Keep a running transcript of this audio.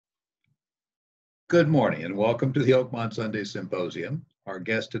Good morning and welcome to the Oakmont Sunday Symposium. Our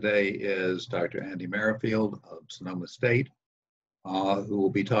guest today is Dr. Andy Merrifield of Sonoma State, who will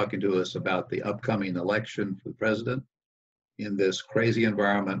be talking to us about the upcoming election for president in this crazy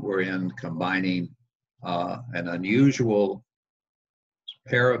environment we're in, combining an unusual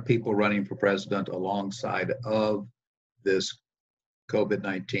pair of people running for president alongside of this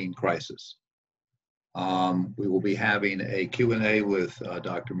COVID-19 crisis. We will be having a Q&A with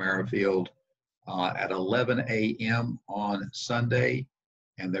Dr. Merrifield at 11 a.m. on Sunday,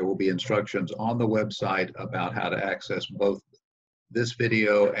 and there will be instructions on the website about how to access both this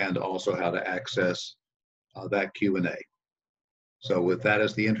video and also how to access that Q&A. So with that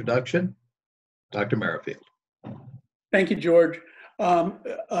as the introduction, Dr. Merrifield. Thank you, George.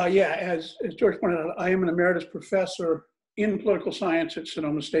 As George pointed out, I am an emeritus professor in political science at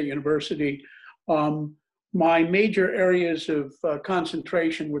Sonoma State University. My major areas of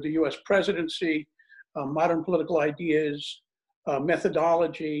concentration were the US presidency, modern political ideas,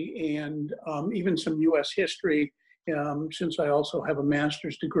 methodology, and even some US history, since I also have a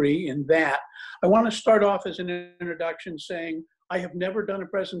master's degree in that. I want to start off as an introduction saying I have never done a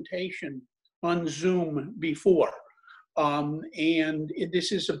presentation on Zoom before.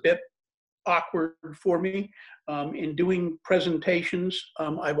 This is a bit awkward for me in doing presentations.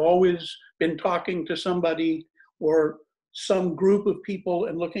 I've always been talking to somebody or some group of people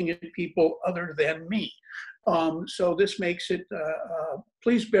and looking at people other than me. So this makes it,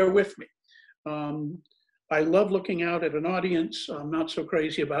 please bear with me. I love looking out at an audience. I'm not so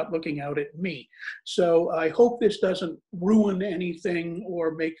crazy about looking out at me. So I hope this doesn't ruin anything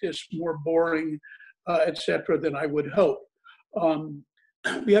or make this more boring, etc., than I would hope.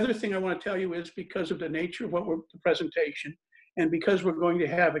 The other thing I want to tell you is because of the nature of the presentation and because we're going to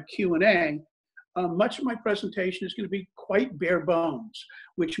have a Q&A, much of my presentation is going to be quite bare bones,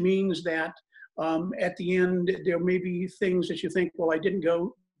 which means that at the end, there may be things that you think, well, I didn't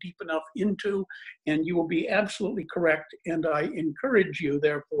go deep enough into, and you will be absolutely correct. And I encourage you,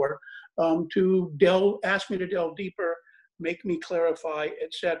 therefore, to ask me to delve deeper, make me clarify,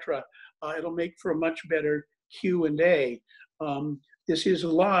 etc. It'll make for a much better Q&A. This is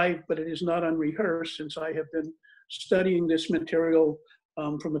live, but it is not unrehearsed, since I have been studying this material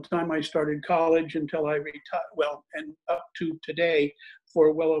from the time I started college until I retired, well, and up to today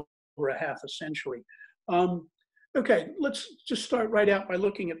for well over a half a century. Okay, let's just start right out by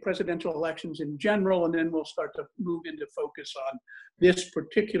looking at presidential elections in general, and then we'll start to move into focus on this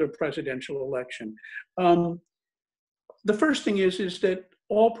particular presidential election. The first thing is that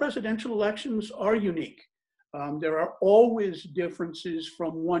all presidential elections are unique. There are always differences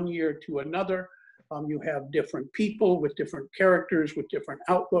from one year to another. You have different people with different characters, with different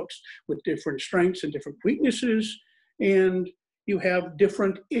outlooks, with different strengths and different weaknesses, and you have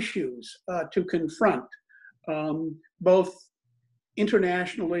different issues to confront, both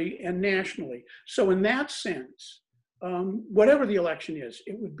internationally and nationally. So in that sense, whatever the election is,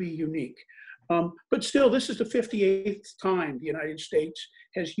 it would be unique. But still, this is the 58th time the United States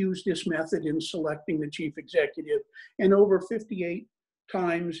has used this method in selecting the chief executive, and over 58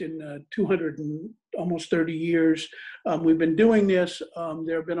 times in 200 and almost 30 years we've been doing this.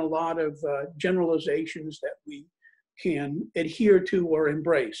 There have been a lot of generalizations that we can adhere to or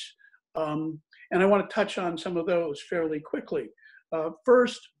embrace. And I want to touch on some of those fairly quickly.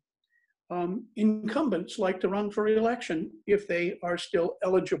 First, incumbents like to run for re-election if they are still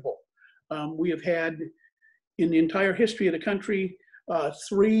eligible. We have had, in the entire history of the country,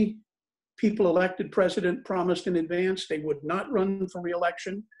 3 people elected president promised in advance they would not run for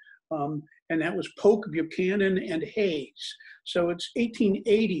re-election, and that was Polk, Buchanan, and Hayes. So it's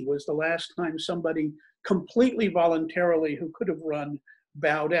 1880 was the last time somebody completely voluntarily who could have run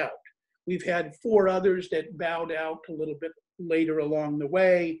bowed out. We've had 4 others that bowed out a little bit later along the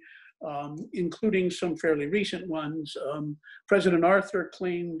way, including some fairly recent ones. President Arthur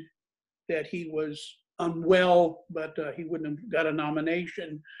claimed that he was unwell, but he wouldn't have got a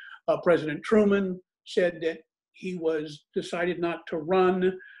nomination. President Truman said that he decided not to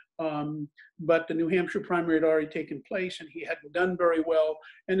run, but the New Hampshire primary had already taken place and he hadn't done very well.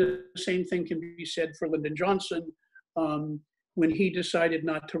 And the same thing can be said for Lyndon Johnson when he decided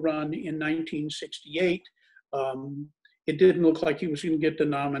not to run in 1968. It didn't look like he was going to get the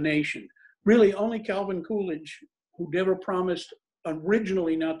nomination. Really, only Calvin Coolidge, who never promised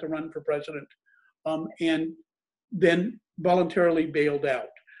originally not to run for president, and then voluntarily bailed out.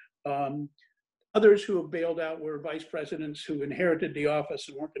 Others who have bailed out were vice presidents who inherited the office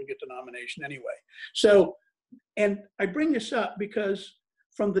and weren't going to get the nomination anyway. So, and I bring this up because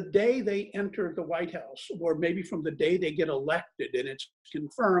from the day they enter the White House, or maybe from the day they get elected and it's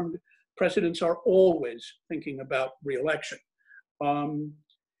confirmed presidents are always thinking about reelection.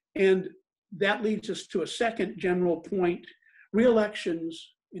 And that leads us to a second general point.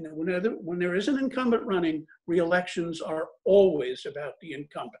 Reelections, you know, when there is an incumbent running, reelections are always about the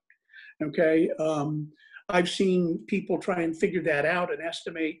incumbent. Okay, I've seen people try and figure that out and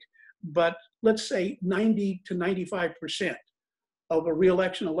estimate, but let's say 90 to 95% of a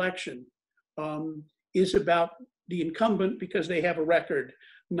reelection election is about the incumbent because they have a record,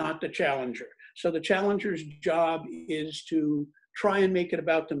 not the challenger. So the challenger's job is to try and make it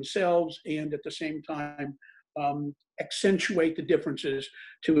about themselves and at the same time accentuate the differences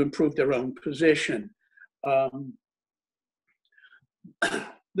to improve their own position.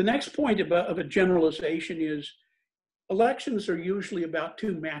 The next point of a generalization is elections are usually about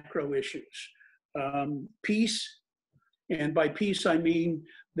two macro issues. Peace, and by peace I mean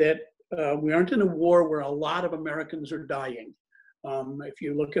that we aren't in a war where a lot of Americans are dying. If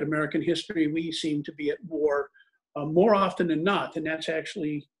you look at American history, we seem to be at war more often than not, and that's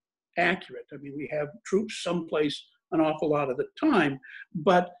actually accurate. I mean, we have troops someplace an awful lot of the time,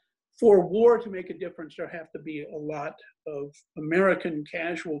 but for war to make a difference, there have to be a lot of American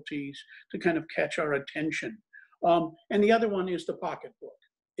casualties to kind of catch our attention. And the other one is the pocketbook.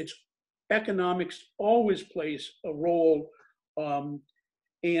 It's economics always plays a role.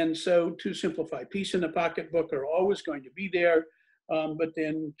 And so to simplify, peace and the pocketbook are always going to be there. But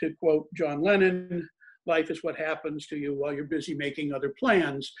then to quote John Lennon, life is what happens to you while you're busy making other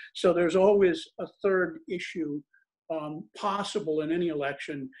plans. So there's always a third issue possible in any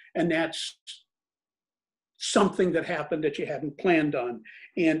election, and that's something that happened that you hadn't planned on.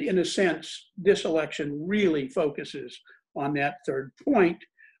 And in a sense, this election really focuses on that third point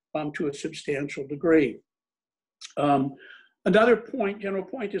to a substantial degree. Another point, general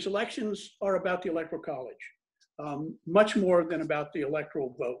point, is elections are about the Electoral College, much more than about the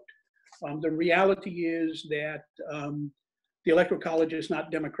electoral vote. The reality is that the Electoral College is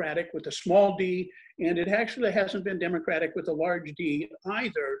not democratic with a small d, and it actually hasn't been democratic with a large D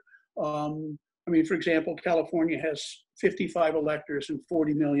either. I mean, for example, California has 55 electors and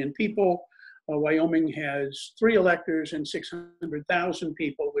 40 million people. Wyoming has 3 electors and 600,000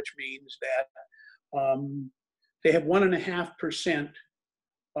 people, which means that they have 1.5%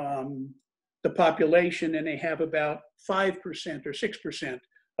 the population, and they have about 5% or 6%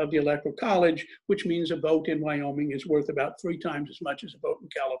 of the Electoral College, which means a vote in Wyoming is worth about 3 times as much as a vote in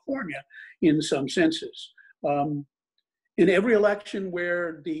California in some senses. In every election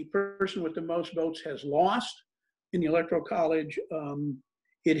where the person with the most votes has lost in the Electoral College,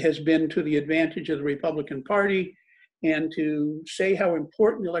 it has been to the advantage of the Republican Party. And to say how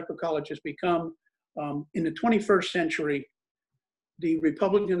important the Electoral College has become, in the 21st century, the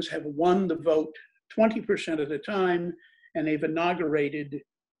Republicans have won the vote 20% of the time, and they've inaugurated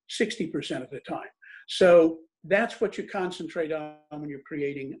 60% of the time. So that's what you concentrate on when you're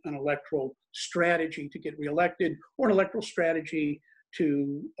creating an electoral strategy to get reelected, or an electoral strategy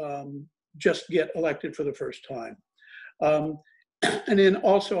to just get elected for the first time. And then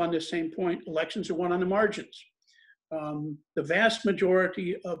also on this same point, elections are won on the margins. The vast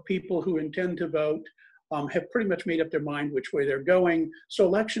majority of people who intend to vote have pretty much made up their mind which way they're going. So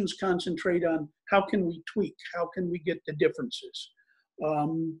elections concentrate on how can we tweak, how can we get the differences.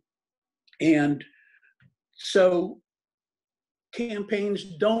 And so campaigns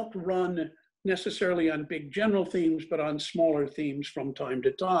don't run necessarily on big general themes, but on smaller themes from time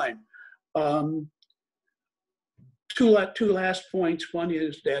to time. Two last points. One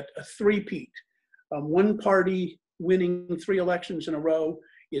is that a three-peat, one party winning 3 elections in a row,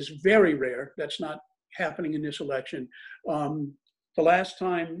 is very rare. That's not happening in this election. The last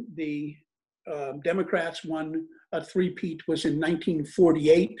time the Democrats won a three-peat was in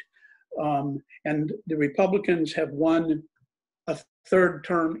 1948. And the Republicans have won a 3rd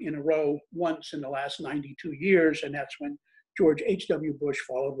term in a row once in the last 92 years, and that's when George H.W. Bush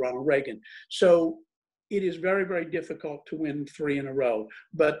followed Ronald Reagan. So it is very, very difficult to win 3 in a row,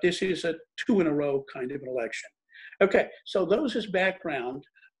 but this is a 2 in a row kind of an election. Okay, so those as background.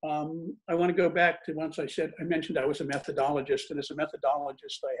 I want to go back to once I mentioned I was a methodologist, and as a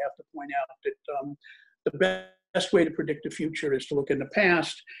methodologist, I have to point out that the best way to predict the future is to look in the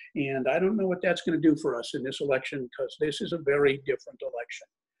past, and I don't know what that's going to do for us in this election, because this is a very different election.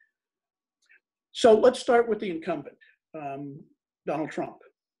 So let's start with the incumbent, Donald Trump.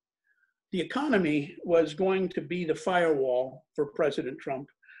 The economy was going to be the firewall for President Trump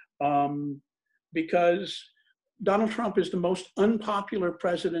because Donald Trump is the most unpopular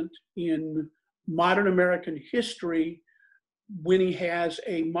president in modern American history when he has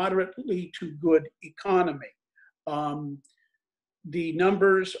a moderately to good economy. The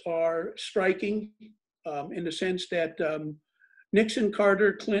numbers are striking in the sense that Nixon,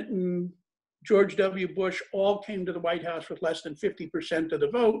 Carter, Clinton, George W. Bush all came to the White House with less than 50% of the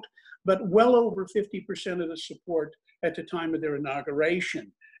vote, but well over 50% of the support at the time of their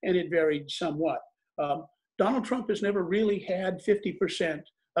inauguration, and it varied somewhat. Donald Trump has never really had 50%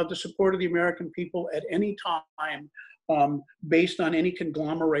 of the support of the American people at any time based on any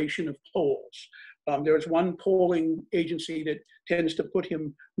conglomeration of polls. There is one polling agency that tends to put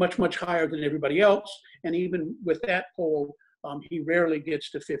him much, much higher than everybody else, and even with that poll, he rarely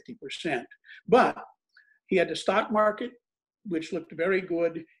gets to 50%. But he had the stock market, which looked very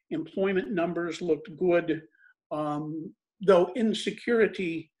good. Employment numbers looked good, though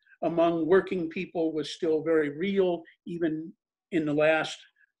insecurity among working people was still very real, even in the last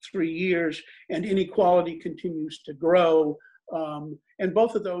 3 years, and inequality continues to grow. And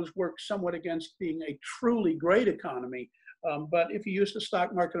both of those work somewhat against being a truly great economy. But if you use the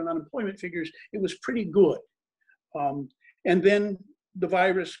stock market and unemployment figures, it was pretty good. And then the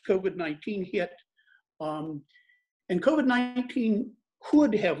virus, COVID-19, hit. And COVID-19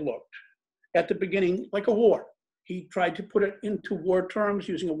 could have looked at the beginning like a war. He tried to put it into war terms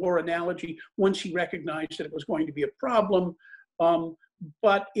using a war analogy once he recognized that it was going to be a problem.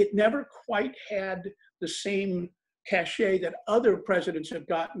 But it never quite had the same cachet that other presidents have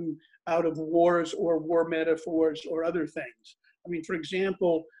gotten out of wars or war metaphors or other things. I mean, for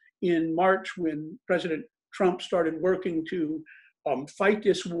example, in March, when President Trump started working to fight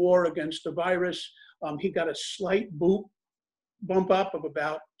this war against the virus, he got a slight bump up of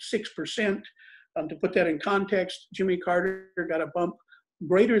about 6%. To put that in context, Jimmy Carter got a bump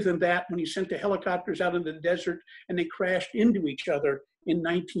greater than that when he sent the helicopters out into the desert and they crashed into each other in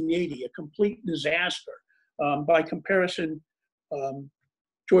 1980, a complete disaster. By comparison,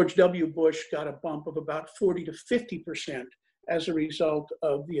 George W. Bush got a bump of about 40 to 50% as a result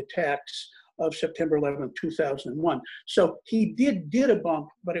of the attacks of September 11, 2001. So he did a bump,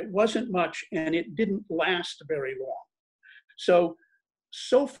 but it wasn't much and it didn't last very long.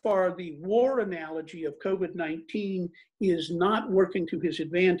 So far, the war analogy of COVID-19 is not working to his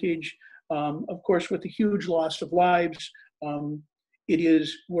advantage. Of course, with the huge loss of lives, it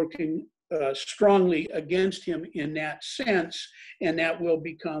is working strongly against him in that sense, and that will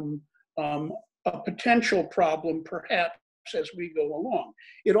become a potential problem perhaps as we go along.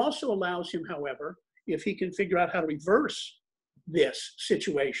 It also allows him, however, if he can figure out how to reverse this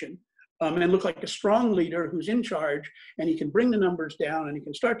situation and look like a strong leader who's in charge, and he can bring the numbers down and he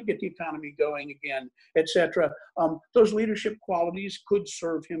can start to get the economy going again, etc. Those leadership qualities could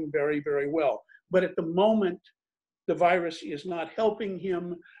serve him very, very well. But at the moment, the virus is not helping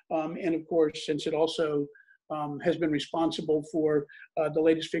him. And of course, since it also has been responsible for the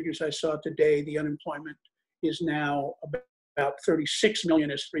latest figures I saw today, the unemployment is now about 36 million,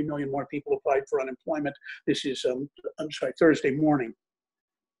 as 3 million more people applied for unemployment. This is, Thursday morning.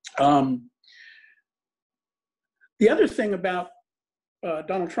 The other thing about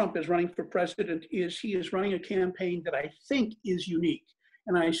Donald Trump as running for president is he is running a campaign that I think is unique.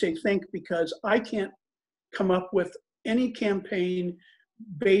 And I say think because I can't come up with any campaign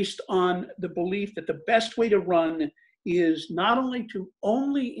based on the belief that the best way to run is not only to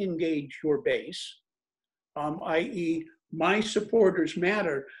only engage your base, i.e. my supporters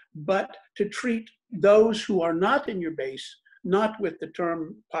matter, but to treat those who are not in your base, not with the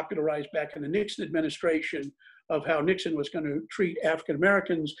term popularized back in the Nixon administration of how Nixon was going to treat African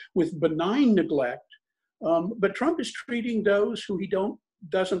Americans with benign neglect, but Trump is treating those who he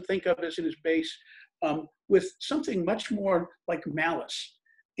doesn't think of as in his base with something much more like malice.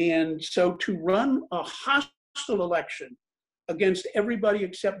 And so to run a hostile election against everybody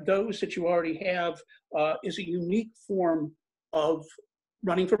except those that you already have is a unique form of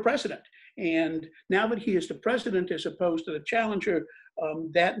running for president. And now that he is the president as opposed to the challenger,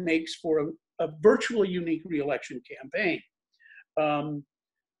 that makes for a virtually unique re-election campaign.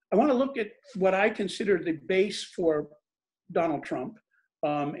 I want to look at what I consider the base for Donald Trump.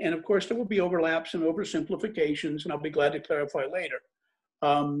 And of course, there will be overlaps and oversimplifications, and I'll be glad to clarify later.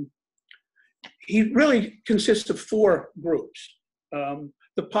 He really consists of 4 groups.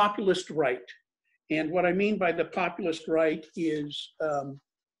 The populist right. And what I mean by the populist right is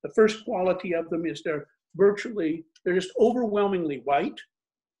the first quality of them is they're just overwhelmingly white.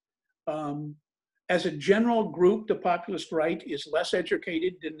 As a general group, the populist right is less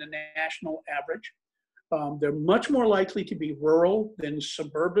educated than the national average. They're much more likely to be rural than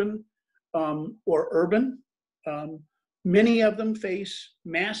suburban or urban. Many of them face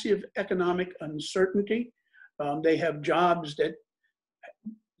massive economic uncertainty. They have jobs that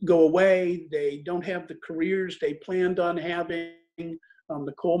go away. They don't have the careers they planned on having.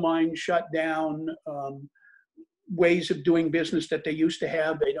 the coal mines shut down, ways of doing business that they used to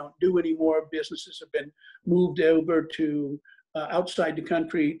have, they don't do anymore. Businesses have been moved over to outside the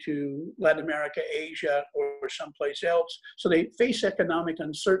country, to Latin America, Asia, or someplace else. So they face economic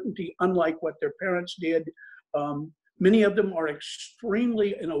uncertainty, unlike what their parents did. Many of them are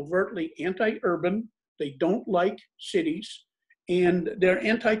extremely and overtly anti-urban. They don't like cities, and they're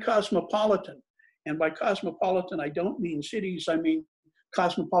anti-cosmopolitan. And by cosmopolitan, I don't mean cities, I mean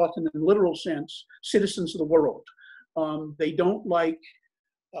cosmopolitan in the literal sense, citizens of the world. They don't like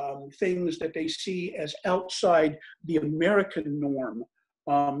things that they see as outside the American norm.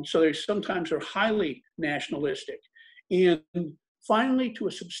 So they sometimes are highly nationalistic. And finally, to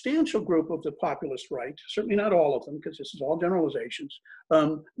a substantial group of the populist right, certainly not all of them, because this is all generalizations,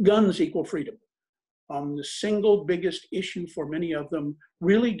 guns equal freedom. The single biggest issue for many of them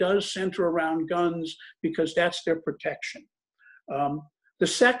really does center around guns because that's their protection. The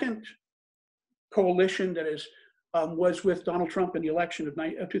second coalition that is was with Donald Trump in the election of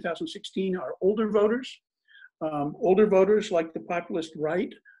 2016 are older voters. Older voters, like the populist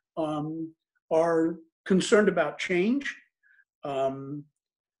right, are concerned about change.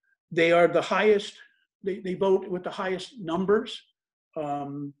 They are the highest, they vote with the highest numbers,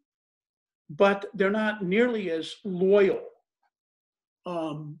 but they're not nearly as loyal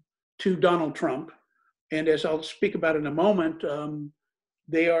to Donald Trump. And as I'll speak about in a moment,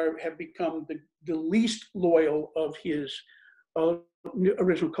 they have become the least loyal of his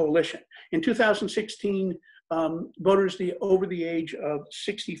original coalition. In 2016, voters over the age of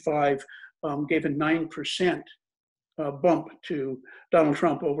 65 gave a 9% bump to Donald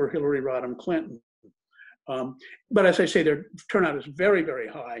Trump over Hillary Rodham Clinton. But as I say, their turnout is very, very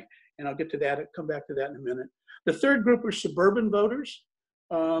high, and I'll get to that, come back to that in a minute. The third group are suburban voters.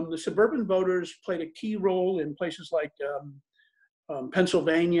 The suburban voters played a key role in places like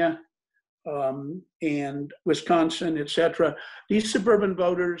Pennsylvania and Wisconsin, et cetera. These suburban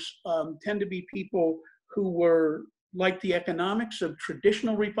voters tend to be people who were like the economics of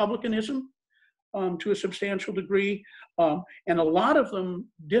traditional republicanism to a substantial degree, and a lot of them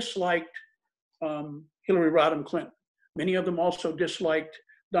disliked Hillary Rodham Clinton. Many of them also disliked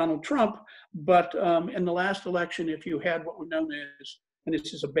Donald Trump, but in the last election, if you had what were known as, and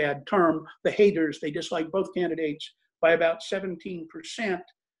this is a bad term, the haters, they disliked both candidates by about 17%.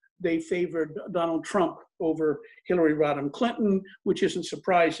 They favored Donald Trump over Hillary Rodham Clinton, which isn't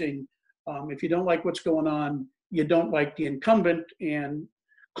surprising. If you don't like what's going on, you don't like the incumbent, and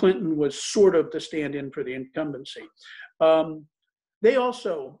Clinton was sort of the stand-in for the incumbency. They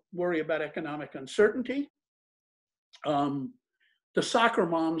also worry about economic uncertainty. The soccer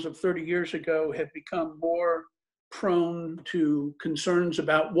moms of 30 years ago have become more prone to concerns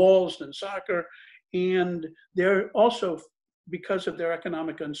about walls than soccer, and they're also, because of their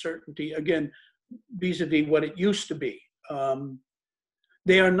economic uncertainty, again, vis-a-vis what it used to be,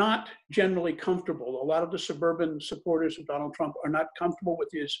 they are not generally comfortable. A lot of the suburban supporters of Donald Trump are not comfortable with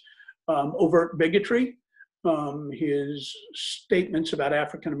his overt bigotry, his statements about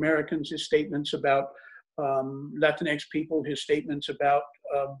African Americans, his statements about Latinx people, his statements about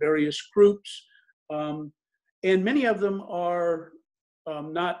various groups. And many of them are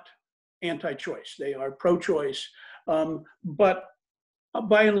not anti-choice. They are pro-choice, but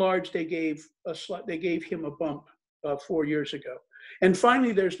by and large, they gave him a bump 4 years ago. And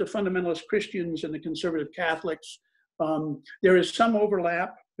finally, there's the fundamentalist Christians and the conservative Catholics. There is some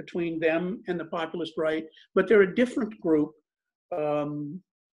overlap between them and the populist right, but they're a different group.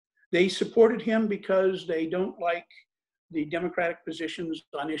 They supported him because they don't like the Democratic positions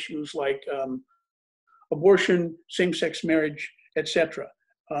on issues like abortion, same-sex marriage, etc.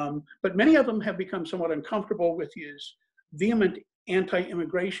 But many of them have become somewhat uncomfortable with his vehement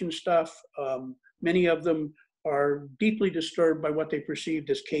anti-immigration stuff. Many of them are deeply disturbed by what they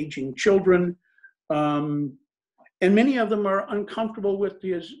perceived as caging children. And many of them are uncomfortable with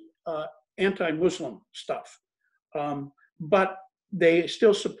his anti-Muslim stuff. But they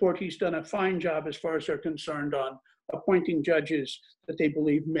still support, he's done a fine job as far as they're concerned on appointing judges that they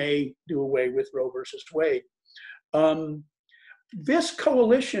believe may do away with Roe versus Wade. This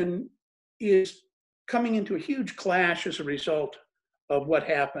coalition is coming into a huge clash as a result of what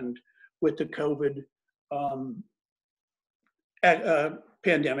happened with the COVID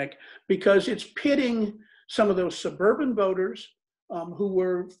pandemic, because it's pitting some of those suburban voters who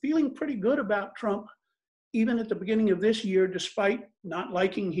were feeling pretty good about Trump even at the beginning of this year, despite not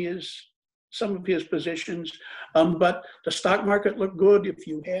liking some of his positions. But the stock market looked good. If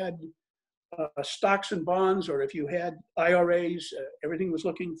you had stocks and bonds, or if you had IRAs, everything was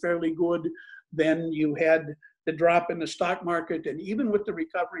looking fairly good. Then you had the drop in the stock market, and even with the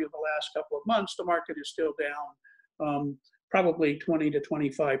recovery of the last couple of months, the market is still down probably 20 to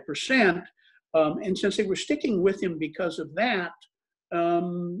 25%. And since they were sticking with him because of that,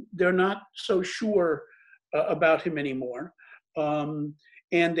 they're not so sure about him anymore.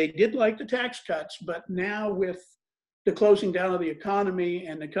 And they did like the tax cuts, but now with the closing down of the economy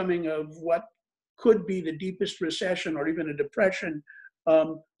and the coming of what could be the deepest recession or even a depression,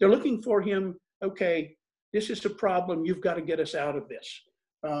 they're looking for him, okay, this is a problem, you've got to get us out of this.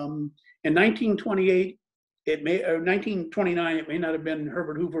 In 1928, or 1929, it may not have been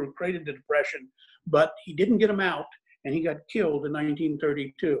Herbert Hoover who created the Depression, but he didn't get him out, and he got killed in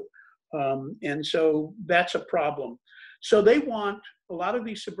 1932. And so that's a problem. So they want, a lot of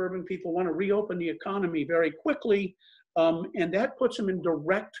these suburban people want to reopen the economy very quickly, and that puts them in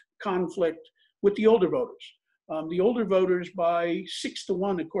direct conflict with the older voters. The older voters, by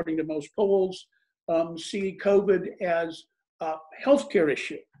 6-1, according to most polls, see COVID as a healthcare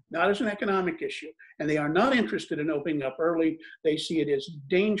issue, not as an economic issue. And they are not interested in opening up early. They see it as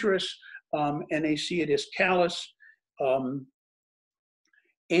dangerous, and they see it as callous. And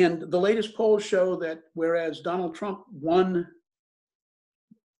the latest polls show that whereas Donald Trump won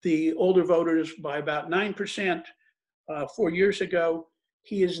the older voters by about 9% 4 years ago,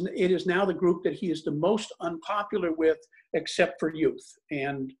 it is now the group that he is the most unpopular with, except for youth.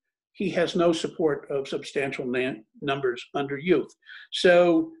 And he has no support of substantial numbers under youth.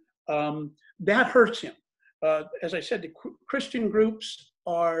 So that hurts him. As I said, the Christian groups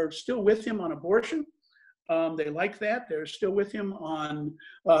are still with him on abortion. They like that. They're still with him on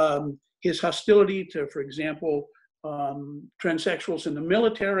his hostility to, for example, transsexuals in the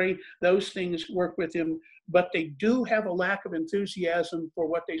military. Those things work with him, but they do have a lack of enthusiasm for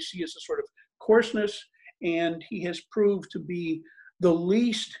what they see as a sort of coarseness, and he has proved to be the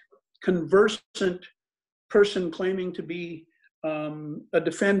least conversant person claiming to be a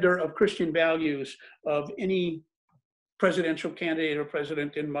defender of Christian values of any presidential candidate or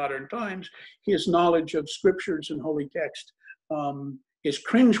president in modern times. His knowledge of scriptures and holy text is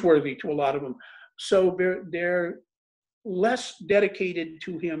cringeworthy to a lot of them. So they're less dedicated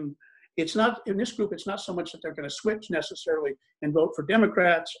to him. It's not, in this group, it's not so much that they're going to switch necessarily and vote for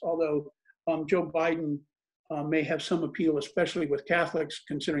Democrats, although Joe Biden may have some appeal, especially with Catholics,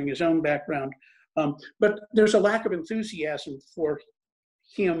 considering his own background. But there's a lack of enthusiasm for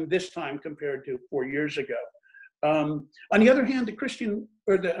him this time compared to 4 years ago. On the other hand,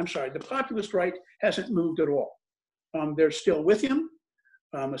 the populist right hasn't moved at all. They're still with him.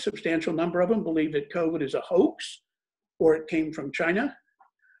 A substantial number of them believe that COVID is a hoax or it came from China.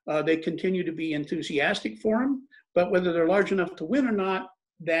 They continue to be enthusiastic for him, but whether they're large enough to win or not,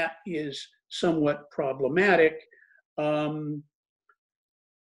 that is somewhat problematic. And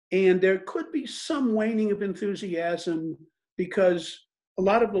there could be some waning of enthusiasm because a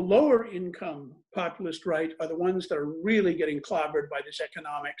lot of the lower income populist right are the ones that are really getting clobbered by this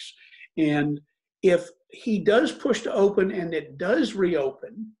economics. And if he does push to open and it does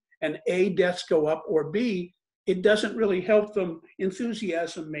reopen, and A, deaths go up, or B, it doesn't really help them,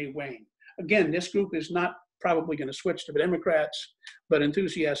 enthusiasm may wane. Again, this group is not probably going to switch to the Democrats, but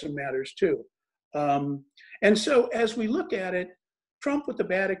enthusiasm matters too. And so as we look at it, Trump with the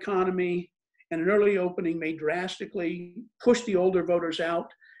bad economy and an early opening may drastically push the older voters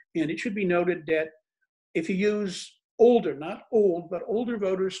out. And it should be noted that if you use older, not old, but older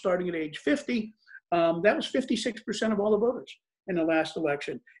voters starting at age 50, that was 56% of all the voters in the last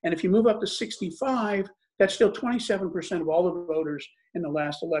election. And if you move up to 65, that's still 27% of all the voters in the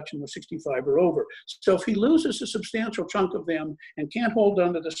last election were 65 or over. So if he loses a substantial chunk of them and can't hold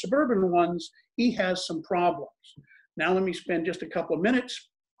on to the suburban ones, he has some problems. Now let me spend just a couple of minutes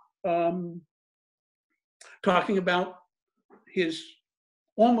talking about his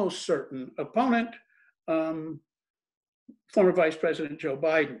almost certain opponent, former Vice President Joe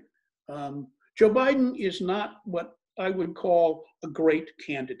Biden. Joe Biden is not what I would call a great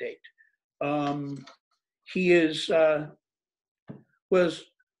candidate. He was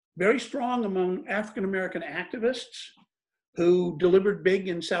very strong among African-American activists who delivered big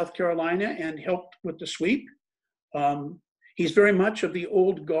in South Carolina and helped with the sweep. He's very much of the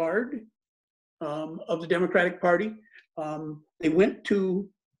old guard of the Democratic Party. They went to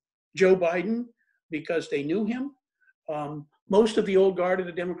Joe Biden because they knew him. Most of the old guard of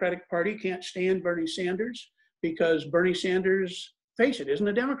the Democratic Party can't stand Bernie Sanders because Bernie Sanders, face it, isn't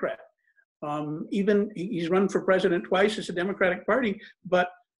a Democrat. Even he's run for president twice as a Democratic Party, but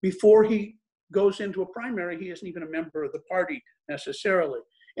before he goes into a primary, he isn't even a member of the party necessarily.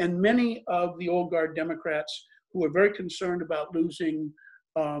 And many of the old guard Democrats who are very concerned about losing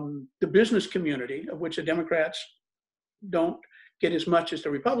the business community, of which the Democrats don't get as much as the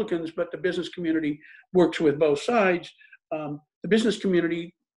Republicans, but the business community works with both sides. The business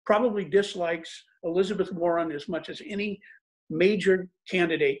community probably dislikes Elizabeth Warren as much as any major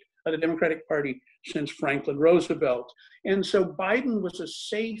candidate of the Democratic Party since Franklin Roosevelt. And so Biden was a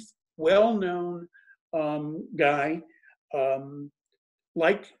safe, well-known guy.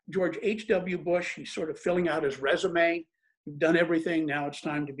 Like George H.W. Bush, he's sort of filling out his resume. We've done everything, now it's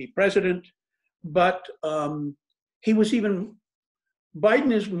time to be president. But Biden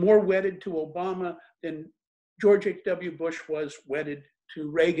is more wedded to Obama than George H.W. Bush was wedded to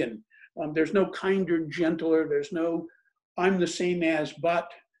Reagan. There's no kinder, gentler, there's no I'm the same as, but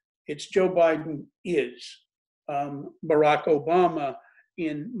it's Joe Biden is Barack Obama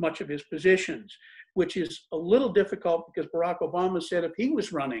in much of his positions, which is a little difficult because Barack Obama said if he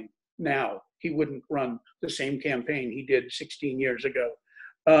was running now, he wouldn't run the same campaign he did 16 years ago.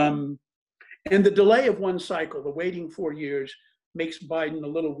 And the delay of one cycle, the waiting 4 years, makes Biden a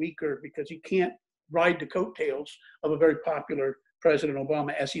little weaker because he can't ride the coattails of a very popular President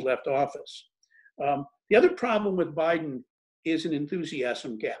Obama as he left office. The other problem with Biden is an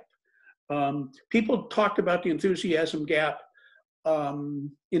enthusiasm gap. People talked about the enthusiasm gap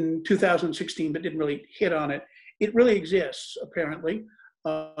in 2016, but didn't really hit on it. It really exists, apparently.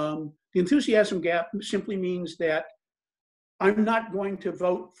 The enthusiasm gap simply means that I'm not going to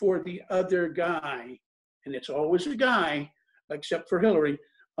vote for the other guy, and it's always a guy, except for Hillary,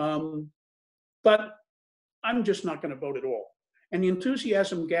 but I'm just not going to vote at all. And the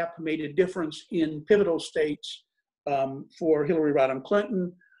enthusiasm gap made a difference in pivotal states for Hillary Rodham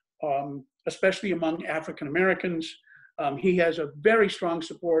Clinton, especially among African Americans. He has a very strong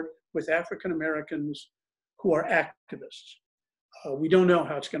support with African Americans who are activists. We don't know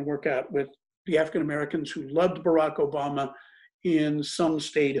how it's going to work out with the African Americans who loved Barack Obama and some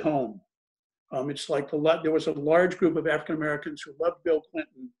stayed home. It's like there was a large group of African Americans who loved Bill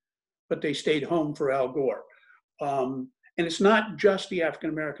Clinton, but they stayed home for Al Gore. And it's not just the African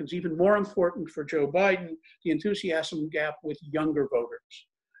Americans, even more important for Joe Biden, the enthusiasm gap with younger voters.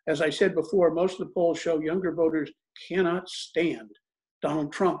 As I said before, most of the polls show younger voters cannot stand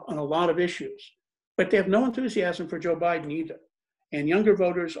Donald Trump on a lot of issues, but they have no enthusiasm for Joe Biden either. And younger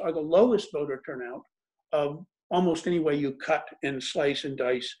voters are the lowest voter turnout of almost any way you cut and slice and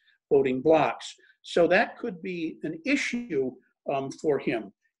dice voting blocks. So that could be an issue for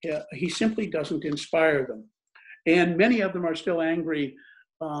him. He simply doesn't inspire them. And many of them are still angry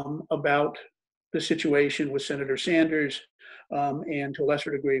about the situation with Senator Sanders and to a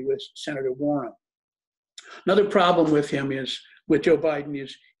lesser degree with Senator Warren. Another problem with him with Joe Biden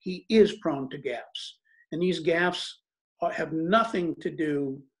is he is prone to gaffes. And these gaffes have nothing to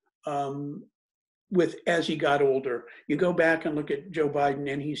do with as he got older. You go back and look at Joe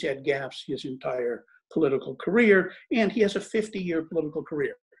Biden and he's had gaffes his entire political career, and he has a 50-year political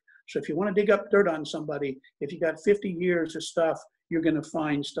career. So if you want to dig up dirt on somebody, if you got 50 years of stuff, you're going to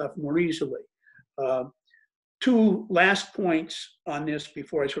find stuff more easily. Two last points on this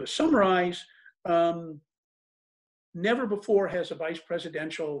before I sort of summarize. Never before has a vice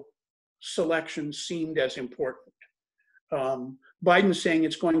presidential selection seemed as important. Biden saying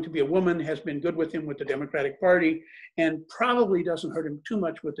it's going to be a woman has been good with him with the Democratic Party and probably doesn't hurt him too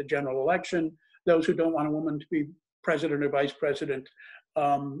much with the general election. Those who don't want a woman to be president or vice president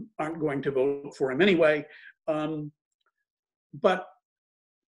aren't going to vote for him anyway. But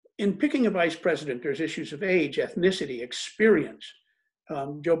in picking a vice president, there's issues of age, ethnicity, experience.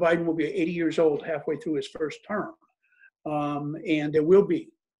 Joe Biden will be 80 years old halfway through his first term. And there will be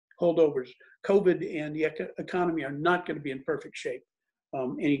holdovers. COVID and the economy are not going to be in perfect shape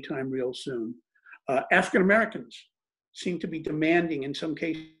anytime real soon. African Americans seem to be demanding, in some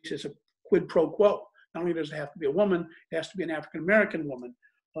cases, a quid pro quo. Not only does it have to be a woman, it has to be an African American woman.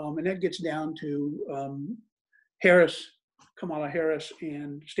 And that gets down to Kamala Harris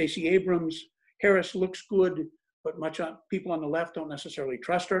and Stacey Abrams. Harris looks good, but people on the left don't necessarily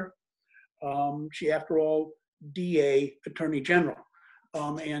trust her. She, after all, DA, Attorney General.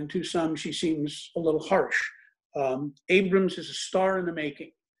 And to some, she seems a little harsh. Abrams is a star in the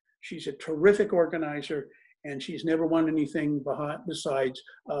making. She's a terrific organizer, and she's never won anything besides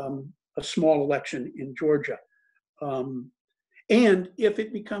a small election in Georgia. And if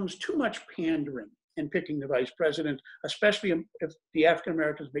it becomes too much pandering in picking the vice president, especially if the African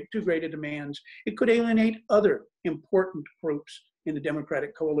Americans make too great demands, it could alienate other important groups in the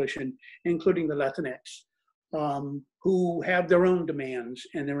Democratic coalition, including the Latinx, who have their own demands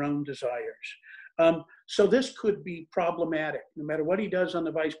and their own desires. So this could be problematic. No matter what he does on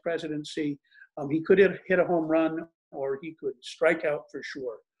the vice presidency, he could hit a home run or he could strike out for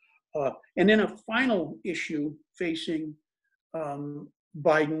sure. And then a final issue facing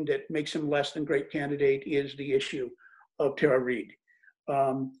Biden that makes him less than great candidate is the issue of Tara Reade.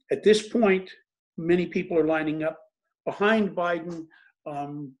 At this point, many people are lining up behind Biden,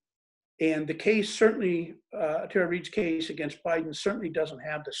 and the case certainly, Tara Reade's case against Biden certainly doesn't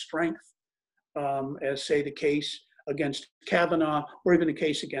have the strength as, say, the case against Kavanaugh or even the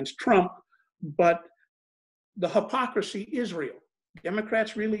case against Trump, but the hypocrisy is real.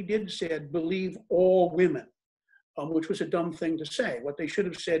 Democrats really did say, believe all women, which was a dumb thing to say. What they should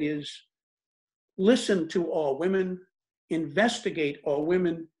have said is, listen to all women, investigate all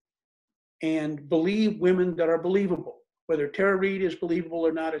women, and believe women that are believable. Whether Tara Reade is believable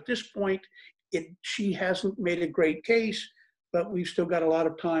or not at this point, she hasn't made a great case, but we've still got a lot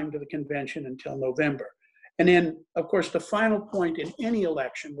of time to the convention until November. And then, of course, the final point in any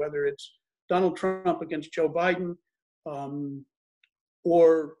election, whether it's Donald Trump against Joe Biden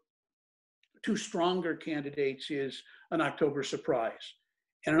or two stronger candidates, is an October surprise.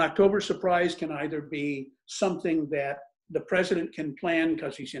 And an October surprise can either be something that the president can plan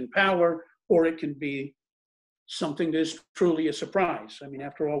because he's in power, or it can be something that is truly a surprise. I mean,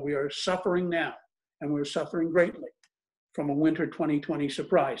 after all, we are suffering now, and we're suffering greatly from a winter 2020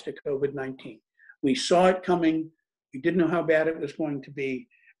 surprise to COVID-19. We saw it coming. We didn't know how bad it was going to be.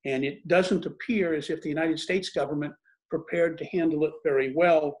 And it doesn't appear as if the United States government prepared to handle it very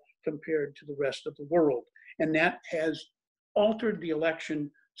well compared to the rest of the world. And that has altered the election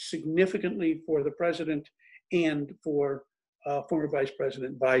significantly for the president and for former Vice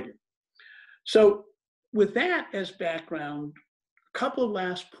President Biden. So with that as background, a couple of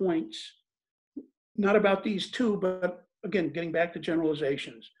last points, not about these two, but again, getting back to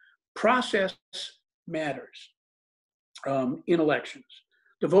generalizations. Process matters in elections.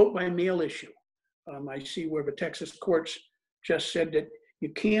 The vote by mail issue. I see where the Texas courts just said that you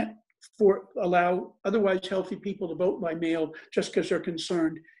can't allow otherwise healthy people to vote by mail just because they're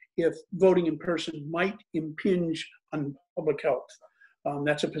concerned if voting in person might impinge on public health.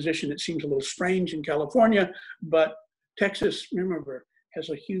 That's a position that seems a little strange in California, but Texas, remember, has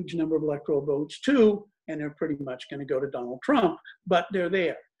a huge number of electoral votes too, and they're pretty much going to go to Donald Trump, but they're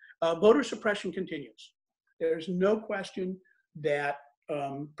there. Voter suppression continues. There's no question that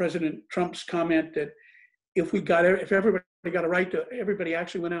President Trump's comment that if everybody got a right to, everybody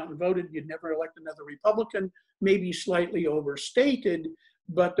actually went out and voted, you'd never elect another Republican, maybe slightly overstated,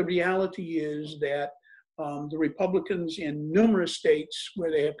 but the reality is that the Republicans in numerous states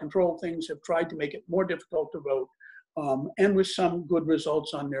where they have controlled things have tried to make it more difficult to vote, and with some good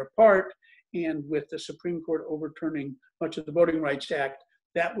results on their part, and with the Supreme Court overturning much of the Voting Rights Act,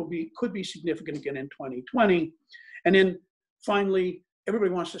 that could be significant again in 2020. And then finally,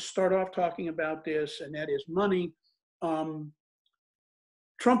 everybody wants to start off talking about this, and that is money.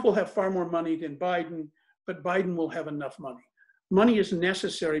 Trump will have far more money than Biden, but Biden will have enough money. Money is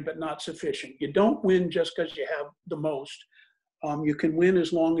necessary, but not sufficient. You don't win just because you have the most. You can win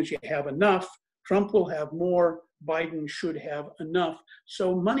as long as you have enough. Trump will have more. Biden should have enough.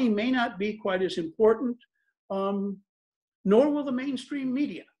 So money may not be quite as important, nor will the mainstream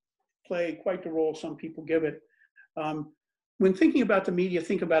media play quite the role some people give it. When thinking about the media,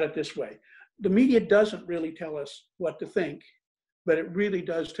 think about it this way. The media doesn't really tell us what to think, but it really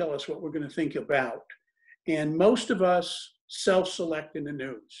does tell us what we're going to think about. And most of us self-select in the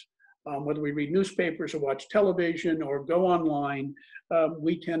news. Whether we read newspapers or watch television or go online,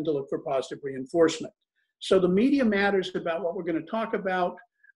 we tend to look for positive reinforcement. So the media matters about what we're going to talk about,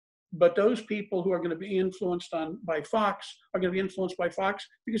 but those people who are going to be influenced by Fox are going to be influenced by Fox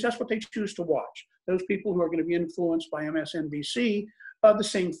because that's what they choose to watch. Those people who are going to be influenced by MSNBC, the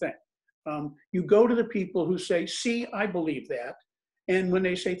same thing. You go to the people who say, see, I believe that. And when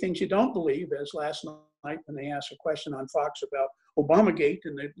they say things you don't believe, as last night when they asked a question on Fox about Obamagate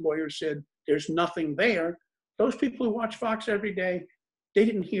and the lawyer said, there's nothing there, those people who watch Fox every day, they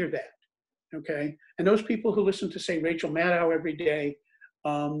didn't hear that, okay? And those people who listen to, say, Rachel Maddow every day,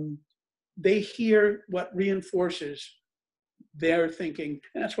 they hear what reinforces their thinking,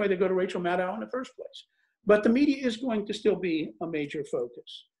 and that's why they go to Rachel Maddow in the first place. But the media is going to still be a major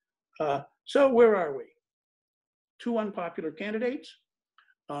focus. So where are we? Two unpopular candidates.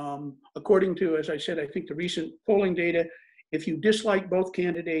 According to, as I said, I think the recent polling data, if you dislike both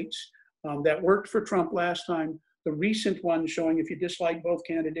candidates, that worked for Trump last time. The recent one showing if you dislike both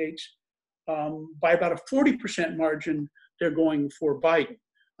candidates, by about a 40% margin, they're going for Biden.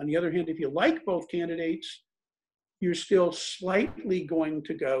 On the other hand, if you like both candidates, you're still slightly going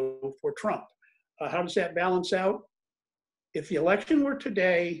to go for Trump. How does that balance out? If the election were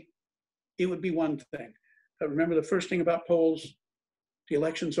today, it would be one thing. remember the first thing about polls, the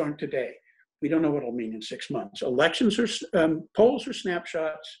elections aren't today. We don't know what it'll mean in 6 months. Elections are, polls are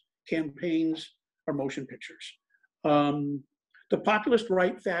snapshots, campaigns are motion pictures. The populist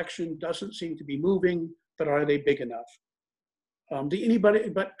right faction doesn't seem to be moving, but are they big enough? The anybody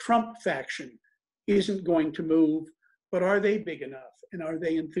but Trump faction isn't going to move, but are they big enough? And are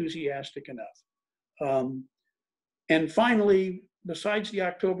they enthusiastic enough? And finally, besides the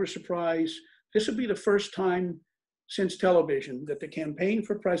October surprise, this will be the first time since television that the campaign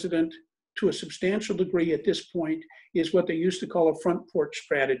for president, to a substantial degree at this point, is what they used to call a front porch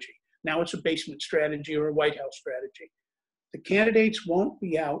strategy. Now it's a basement strategy or a White House strategy. The candidates won't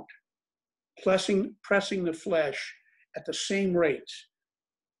be out pressing the flesh at the same rates.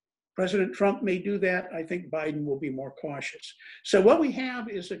 President Trump may do that. I think Biden will be more cautious. So what we have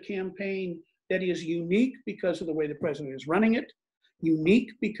is a campaign that is unique because of the way the president is running it,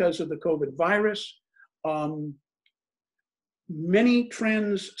 unique because of the COVID virus. Many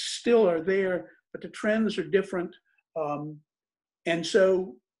trends still are there, but the trends are different. And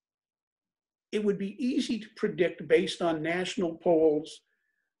so it would be easy to predict based on national polls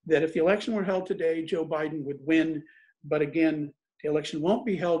that if the election were held today, Joe Biden would win. But again, the election won't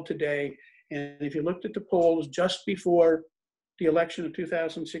be held today. And if you looked at the polls just before the election of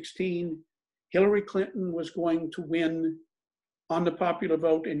 2016, Hillary Clinton was going to win on the popular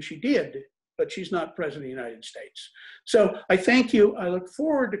vote, and she did, but she's not president of the United States. So I thank you. I look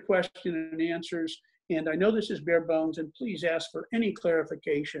forward to questions and answers. And I know this is bare bones, and please ask for any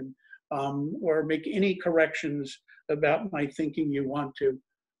clarification or make any corrections about my thinking you want to.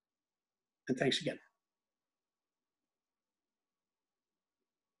 And thanks again.